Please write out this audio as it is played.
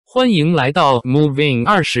欢迎来到 Moving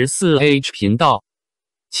 24h 频道，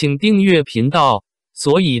请订阅频道，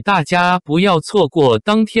所以大家不要错过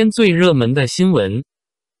当天最热门的新闻。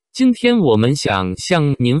今天我们想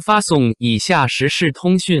向您发送以下时事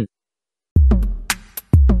通讯：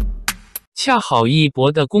恰好一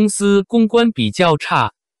博的公司公关比较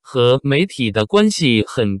差，和媒体的关系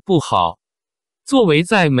很不好。作为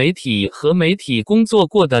在媒体和媒体工作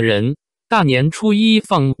过的人，大年初一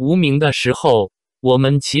放无名的时候，我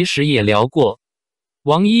们其实也聊过，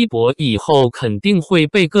王一博以后肯定会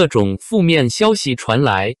被各种负面消息传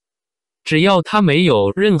来，只要他没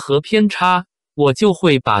有任何偏差，我就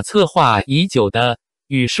会把策划已久的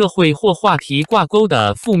与社会或话题挂钩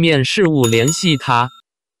的负面事物联系他。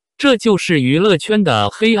这就是娱乐圈的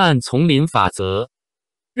黑暗丛林法则。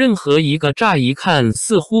任何一个乍一看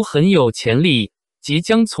似乎很有潜力，即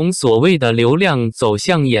将从所谓的流量走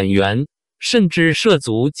向演员，甚至涉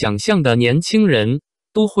足奖项的年轻人，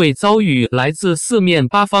都会遭遇来自四面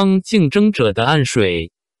八方竞争者的暗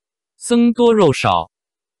水。僧多肉少。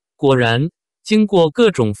果然，经过各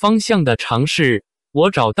种方向的尝试，我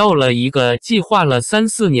找到了一个计划了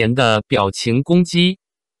3-4年的表情攻击。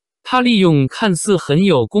他利用看似很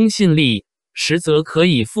有公信力，实则可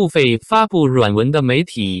以付费发布软文的媒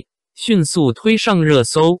体，迅速推上热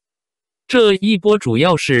搜。这一波主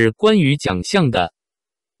要是关于奖项的。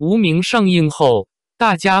无名上映后，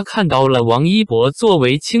大家看到了王一博作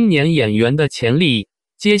为青年演员的潜力，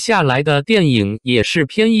接下来的电影也是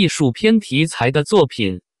偏艺术偏题材的作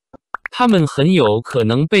品，他们很有可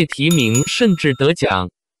能被提名甚至得奖，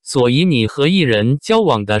所以你和艺人交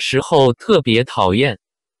往的时候特别讨厌。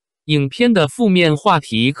影片的负面话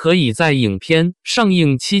题可以在影片上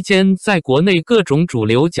映期间在国内各种主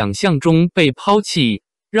流奖项中被抛弃，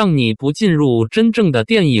让你不进入真正的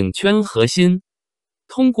电影圈核心。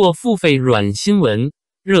通过付费软新闻、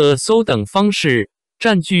热搜等方式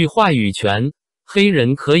占据话语权，黑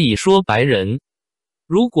人可以说白人。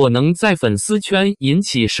如果能在粉丝圈引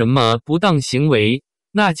起什么不当行为，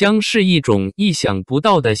那将是一种意想不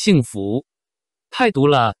到的幸福。太毒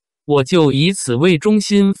了，我就以此为中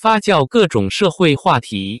心发酵各种社会话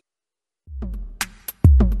题。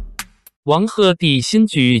王鹤棣新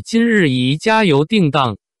剧《今日宜加油》定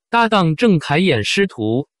档，搭档郑恺演师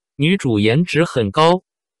徒，女主颜值很高。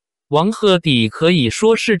王鹤棣可以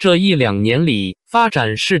说是这1-2年里发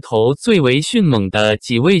展势头最为迅猛的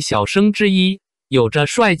几位小生之一，有着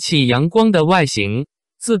帅气阳光的外形，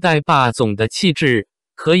自带霸总的气质，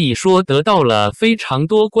可以说得到了非常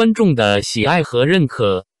多观众的喜爱和认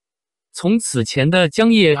可。从此前的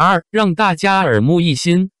江夜2让大家耳目一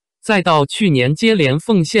新，再到去年接连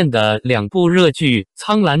奉献的2部热剧《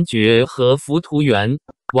苍兰诀》和《浮屠缘》，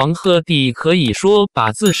王鹤棣可以说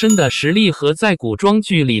把自身的实力和在古装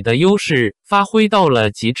剧里的优势发挥到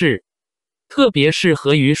了极致。特别是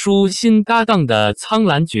和于舒新搭档的《苍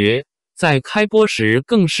兰诀》，在开播时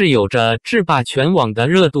更是有着制霸全网的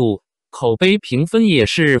热度，口碑评分也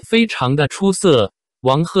是非常的出色。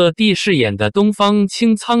王鹤棣饰演的东方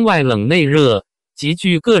青苍外冷内热，极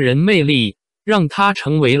具个人魅力，让他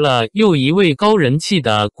成为了又一位高人气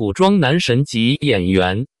的古装男神级演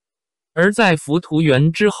员。而在《浮屠缘》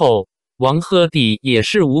之后，王鹤棣也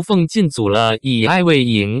是无缝进组了以爱为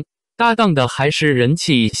营，搭档的还是人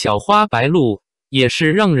气小花白鹿，也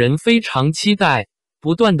是让人非常期待。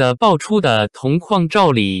不断的爆出的同框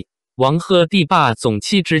照里，王鹤棣霸总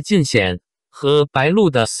气质尽显，和白鹿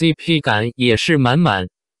的 CP 感也是满满，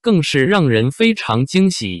更是让人非常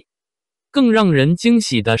惊喜。更让人惊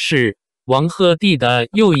喜的是，王鹤棣的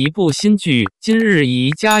又一部新剧《今日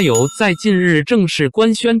宜加油》在近日正式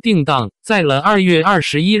官宣定档，在了2月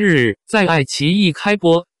21日在爱奇艺开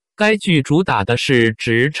播。该剧主打的是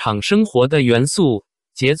职场生活的元素，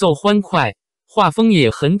节奏欢快，画风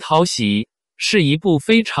也很讨喜，是一部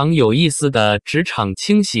非常有意思的职场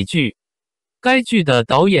轻喜剧。该剧的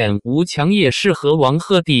导演吴强也是和王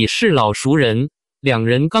鹤棣是老熟人，两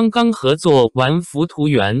人刚刚合作完《浮屠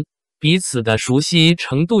缘》，彼此的熟悉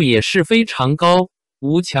程度也是非常高。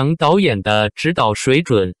吴强导演的指导水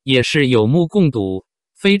准也是有目共睹，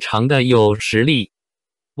非常的有实力。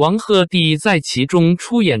王鹤棣在其中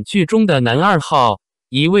出演剧中的男2号，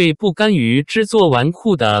一位不甘于只做纨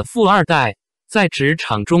绔的富二代，在职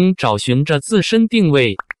场中找寻着自身定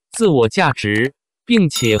位、自我价值，并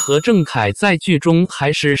且和郑恺在剧中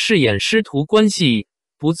还是饰演师徒关系。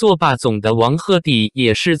不做霸总的王鹤棣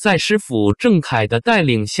也是在师傅郑恺的带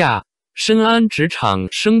领下深谙职场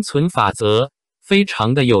生存法则，非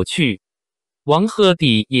常的有趣。王鹤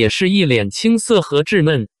棣也是一脸青涩和稚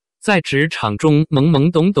嫩，在职场中懵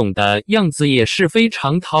懵懂懂的样子也是非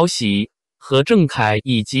常讨喜，和郑恺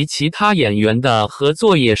以及其他演员的合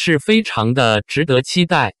作也是非常的值得期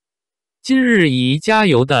待。今日宜加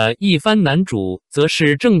油的一番男主则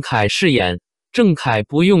是郑恺饰演。郑恺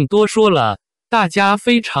不用多说了，大家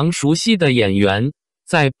非常熟悉的演员，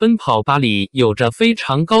在《奔跑吧》里有着非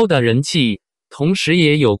常高的人气，同时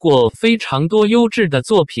也有过非常多优质的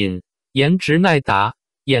作品，颜值耐打，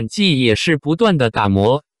演技也是不断的打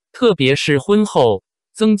磨。特别是婚后，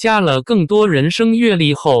增加了更多人生阅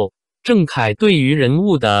历后，郑恺对于人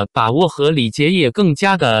物的把握和理解也更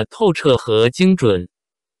加的透彻和精准。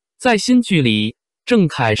在新剧里，郑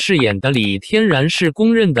恺饰演的李天然是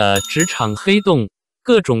公认的职场黑洞，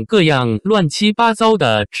各种各样乱七八糟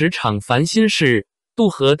的职场烦心事都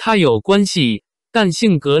和他有关系，但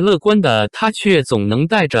性格乐观的他却总能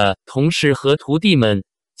带着同事和徒弟们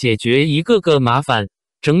解决一个个麻烦，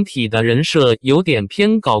整体的人设有点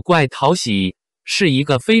偏搞怪讨喜，是一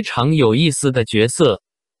个非常有意思的角色。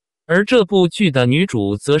而这部剧的女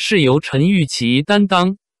主则是由陈钰琪担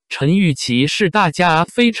当。陈钰琪是大家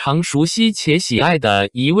非常熟悉且喜爱的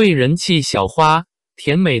一位人气小花，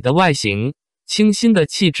甜美的外形，清新的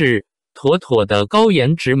气质，妥妥的高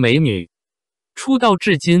颜值美女。出道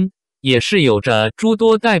至今，也是有着诸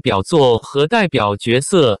多代表作和代表角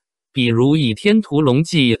色，比如《倚天屠龙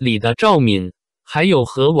记》里的赵敏，还有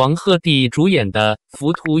和王鹤棣主演的《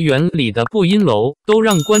浮屠缘》里的步音楼，都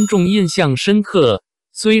让观众印象深刻。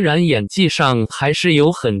虽然演技上还是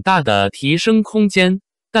有很大的提升空间，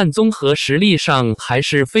但综合实力上还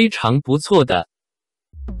是非常不错的。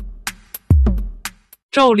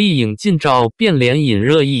赵丽颖近照变脸引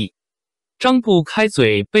热议，张不开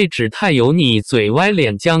嘴被指太油腻嘴歪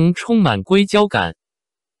脸僵充满硅胶感。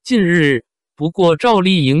近日，不过赵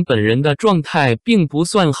丽颖本人的状态并不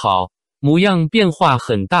算好，模样变化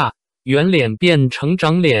很大，圆脸变成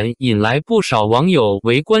长脸，引来不少网友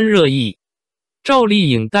围观热议。赵丽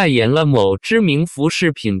颖代言了某知名服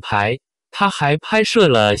饰品牌，她还拍摄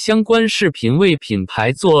了相关视频为品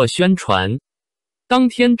牌做宣传。当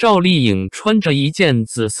天赵丽颖穿着一件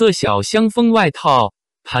紫色小香风外套，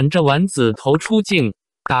盘着丸子头出镜，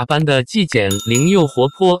打扮的既减龄又活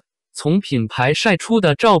泼。从品牌晒出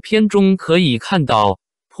的照片中可以看到，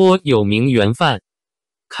颇有名媛范，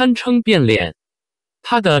堪称变脸。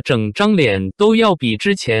她的整张脸都要比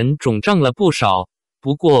之前肿胀了不少，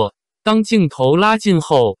不过当镜头拉近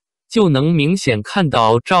后，就能明显看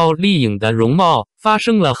到赵丽颖的容貌发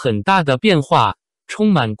生了很大的变化，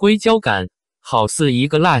充满硅胶感，好似一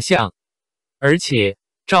个蜡像。而且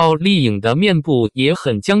赵丽颖的面部也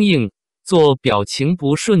很僵硬，做表情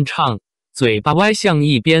不顺畅，嘴巴歪向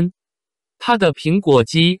一边。她的苹果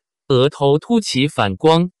肌，额头凸起反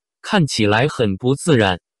光，看起来很不自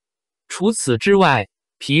然。除此之外，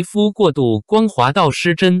皮肤过度光滑到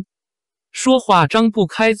失真，说话张不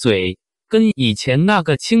开嘴，跟以前那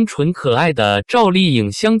个清纯可爱的赵丽颖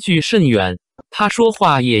相距甚远。她说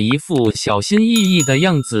话也一副小心翼翼的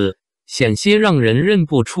样子，险些让人认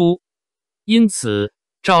不出。因此，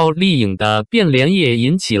赵丽颖的变脸也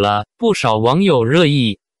引起了不少网友热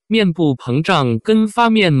议，面部膨胀跟发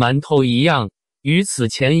面馒头一样，与此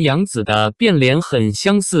前杨紫的变脸很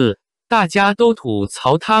相似。大家都吐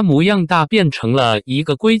槽她模样大变成了一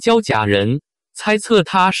个硅胶假人，猜测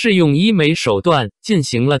她是用医美手段进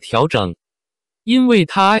行了调整。因为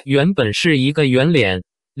她原本是一个圆脸，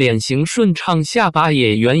脸型顺畅，下巴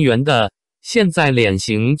也圆圆的，现在脸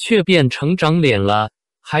型却变成长脸了，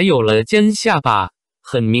还有了尖下巴，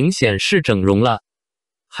很明显是整容了。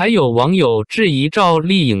还有网友质疑赵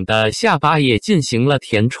丽颖的下巴也进行了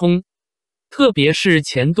填充，特别是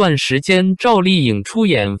前段时间赵丽颖出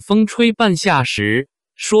演《风吹半夏》时，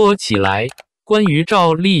说起来，关于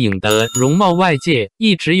赵丽颖的容貌外界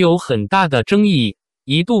一直有很大的争议，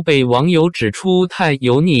一度被网友指出太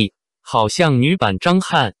油腻，好像女版张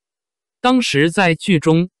翰。当时在剧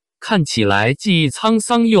中看起来既沧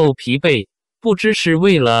桑又疲惫，不知是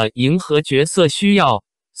为了迎合角色需要，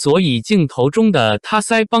所以镜头中的她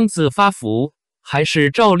腮帮子发福，还是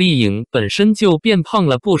赵丽颖本身就变胖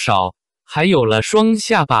了不少，还有了双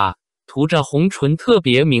下巴，涂着红唇特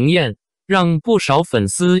别明艳，让不少粉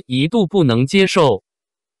丝一度不能接受。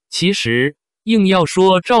其实硬要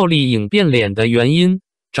说赵丽颖变脸的原因，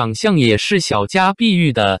长相也是小家碧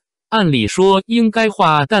玉的，按理说应该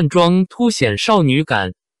化淡妆凸显少女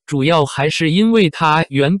感，主要还是因为她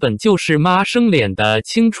原本就是妈生脸的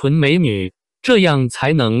清纯美女，这样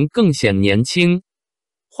才能更显年轻。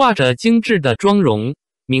画着精致的妆容，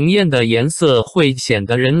明艳的颜色会显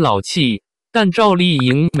得人老气，但赵丽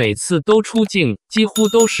颖每次都出镜几乎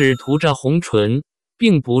都是涂着红唇，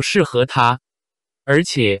并不适合她。而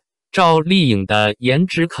且赵丽颖的颜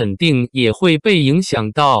值肯定也会被影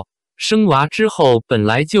响到，生娃之后本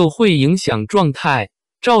来就会影响状态，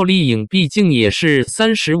赵丽颖毕竟也是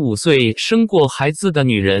35岁生过孩子的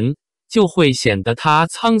女人，就会显得她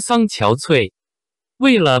沧桑憔悴。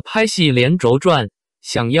为了拍戏连轴转，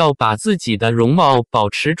想要把自己的容貌保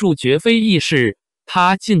持住绝非易事，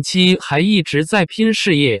她近期还一直在拼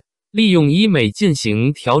事业，利用医美进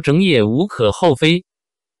行调整也无可厚非。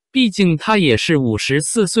毕竟她也是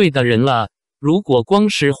54岁的人了，如果光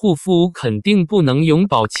是护肤肯定不能永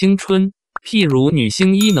葆青春。譬如女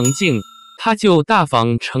星伊能静，她就大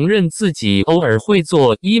方承认自己偶尔会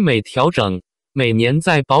做医美调整，每年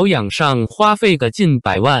在保养上花费个近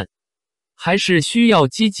100万。还是需要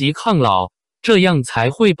积极抗老，这样才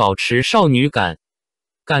会保持少女感。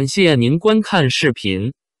感谢您观看视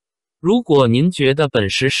频。如果您觉得本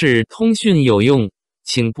时事通讯有用，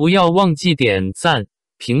请不要忘记点赞、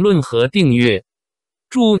评论和订阅。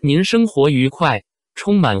祝您生活愉快，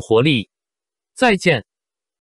充满活力。再见。